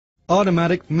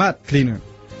automatic mat cleaner.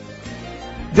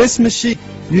 This machine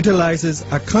utilizes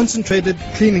a concentrated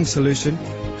cleaning solution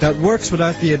that works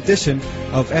without the addition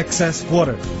of excess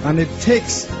water, and it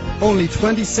takes only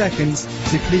 20 seconds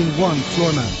to clean one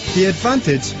floor mat. The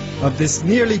advantage of this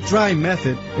nearly dry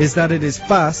method is that it is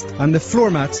fast and the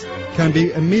floor mats can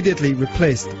be immediately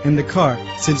replaced in the car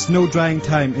since no drying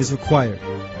time is required.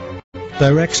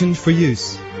 Directions for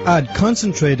use. Add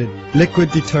concentrated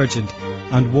liquid detergent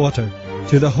and water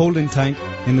to the holding tank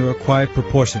in the required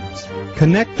proportions.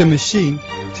 Connect the machine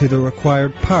to the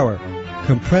required power,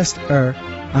 compressed air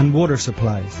and water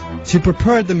supplies. To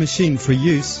prepare the machine for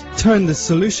use, turn the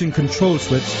solution control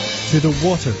switch to the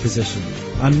water position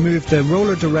and move the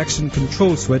roller direction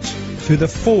control switch to the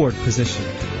forward position.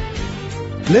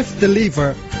 Lift the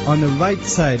lever on the right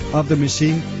side of the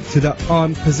machine to the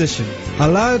on position.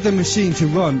 Allow the machine to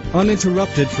run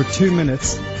uninterrupted for 2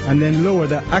 minutes and then lower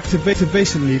the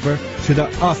activation lever to the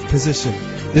off position.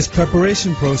 This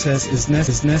preparation process is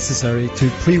necessary to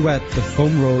pre-wet the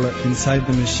foam roller inside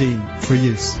the machine for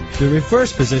use. The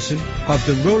reverse position of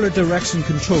the roller direction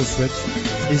control switch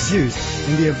is used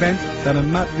in the event that a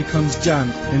mat becomes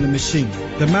jammed in the machine.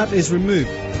 The mat is removed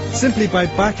simply by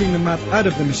backing the mat out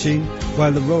of the machine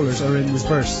while the rollers are in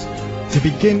reverse. To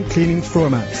begin cleaning floor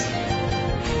mats,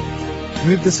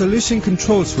 move the solution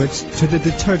control switch to the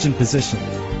detergent position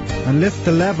and lift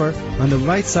the lever on the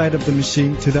right side of the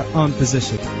machine to the on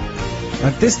position.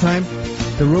 At this time,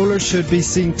 the roller should be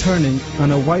seen turning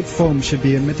and a white foam should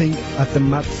be emitting at the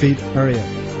mat feed area.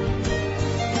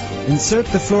 Insert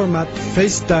the floor mat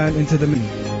face down into the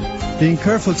machine, being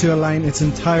careful to align its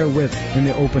entire width in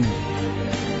the opening.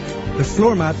 The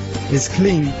floor mat is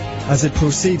clean as it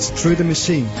proceeds through the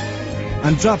machine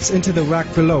and drops into the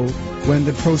rack below when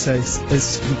the process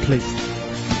is complete.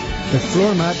 The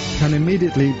floor mat can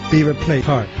immediately be replaced.